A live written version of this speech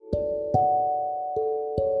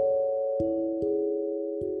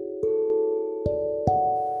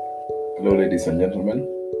Hello, ladies and gentlemen.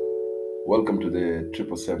 Welcome to the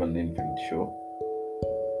 777 Infinite Show,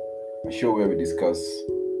 a show where we discuss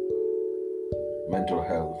mental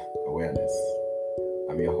health awareness.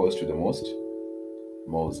 I'm your host to the most,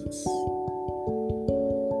 Moses.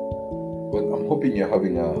 Well, I'm hoping you're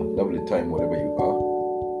having a lovely time wherever you are,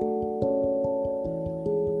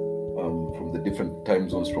 from the different time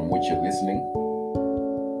zones from which you're listening.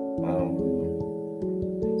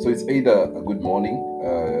 So it's either a good morning,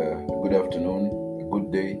 a good afternoon, a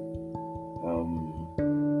good day,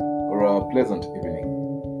 or a pleasant evening.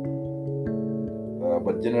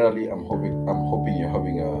 But generally, I'm hoping you're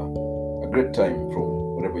having a great time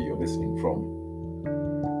from wherever you're listening from.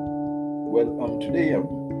 Well, today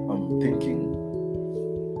I'm thinking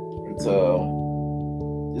it's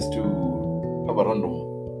just to have a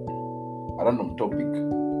random topic.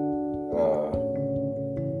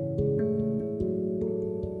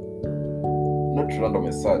 Not random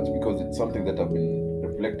as such, because it's something that I've been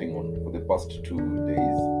reflecting on for the past 2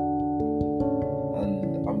 days,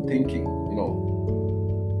 and I'm thinking,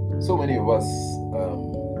 so many of us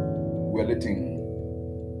we're letting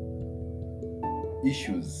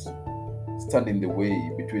issues stand in the way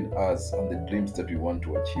between us and the dreams that we want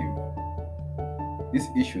to achieve. These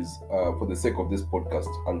issues, for the sake of this podcast,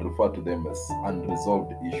 I'll refer to them as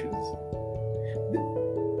unresolved issues.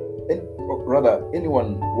 Or rather,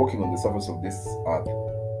 anyone walking on the surface of this earth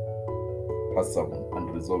has some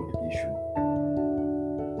unresolved issue.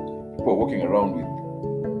 People are walking around with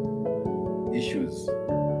issues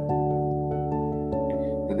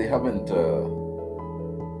that they haven't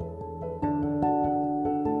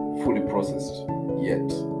fully processed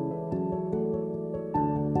yet,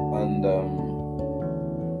 and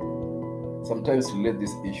sometimes we let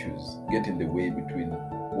these issues get in the way between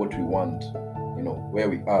what we want, where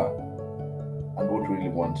we are, and what we really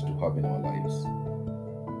want to have in our lives.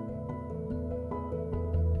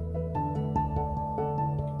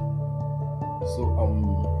 So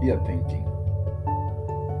I'm here thinking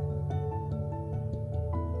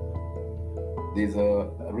there's a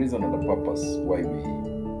reason and a purpose why we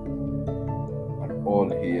are all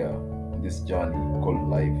here on this journey called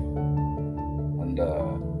life, and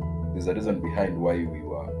there's a reason behind why we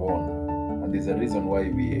were born, and there's a reason why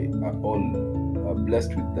we are all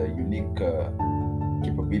blessed with the unique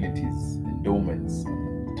capabilities, endowments,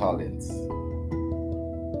 and talents.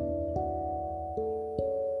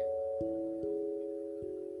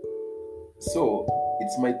 So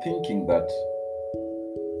it's my thinking that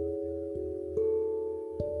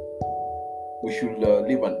we should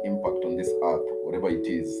leave an impact on this earth, whatever it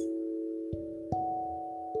is,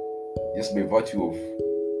 just by virtue of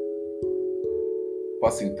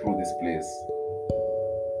passing through this place.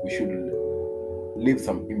 We should leave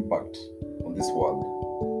some impact on this world.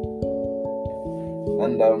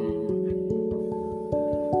 And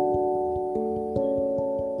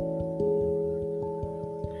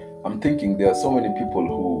I'm thinking there are so many people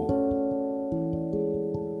who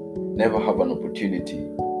never have an opportunity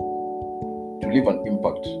to leave an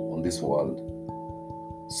impact on this world.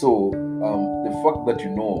 So the fact that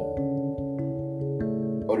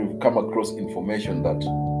or you've come across information that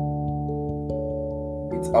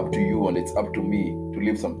it's up to you and it's up to me to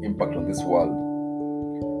leave some impact on this world,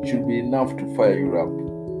 should be enough to fire you up.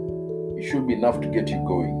 It should be enough to get you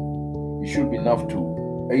going. It should be enough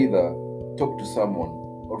to either talk to someone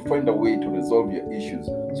or find a way to resolve your issues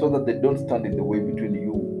so that they don't stand in the way between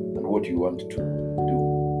you and what you want to do.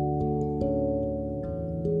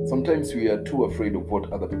 Sometimes we are too afraid of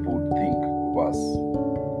what other people would think of us.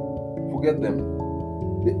 Forget them.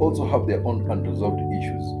 They also have their own unresolved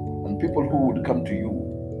issues, and people who would come to you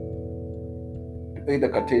to either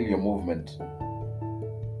curtail your movement,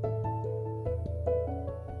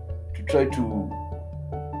 to try to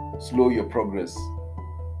slow your progress.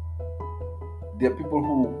 There are people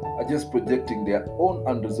who are just projecting their own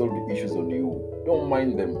unresolved issues on you. Don't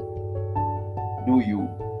mind them. Do you.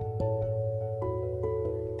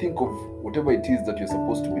 Think of whatever it is that you're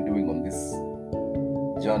supposed to be doing on this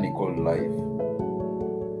journey called life.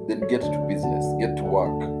 Then get to business, get to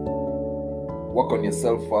work. Work on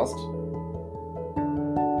yourself first.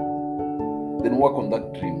 Then work on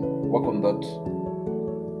that dream. Work on that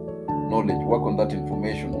knowledge. Work on that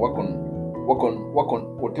information. Work on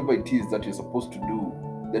whatever it is that you're supposed to do,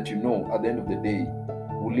 that at the end of the day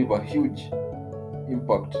will leave a huge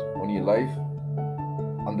impact on your life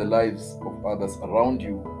and the lives of others around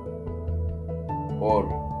you, or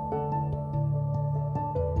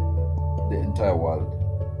the entire world.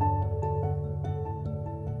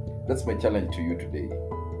 That's my challenge to you today.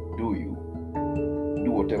 Do you.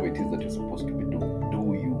 Do whatever it is that you're supposed to be doing.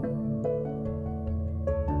 Do you.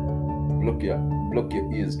 Block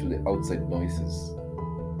your ears to the outside noises.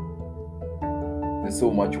 There's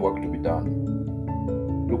so much work to be done.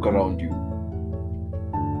 Look around you.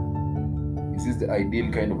 Is this the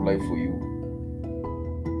ideal kind of life for you?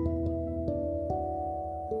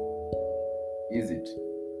 Is it?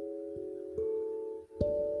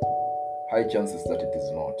 High chances that it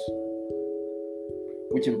is not.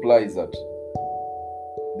 Which implies that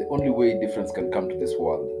the only way difference can come to this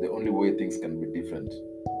world, the only way things can be different,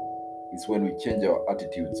 is when we change our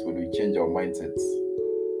attitudes, when we change our mindsets.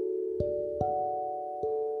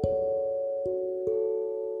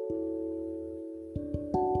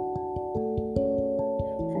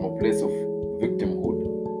 From a place of victimhood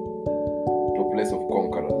to a place of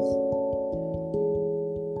conquerors.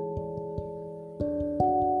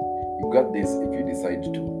 You got this if you decide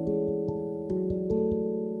to.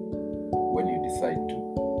 When you decide to.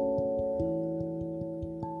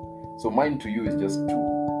 So mine to you is just to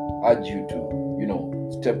urge you to,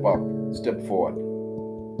 step up, step forward,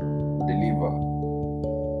 deliver.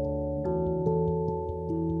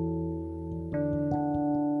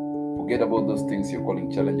 Forget about those things you're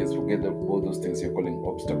calling challenges, forget about those things you're calling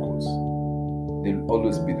obstacles. They'll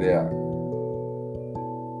always be there.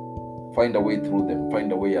 Find a way through them,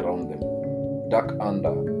 find a way around them, duck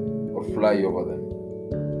under or fly over them.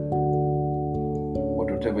 But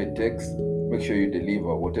whatever it takes, make sure you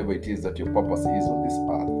deliver whatever it is that your purpose is on this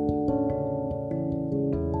earth.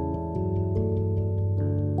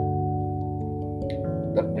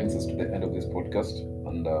 That brings us to the end of this podcast,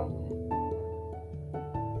 and I'm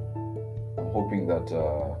hoping that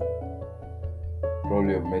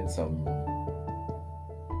probably I've made some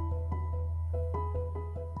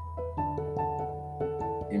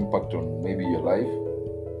impact on maybe your life.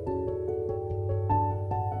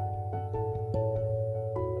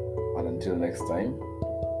 And until next time,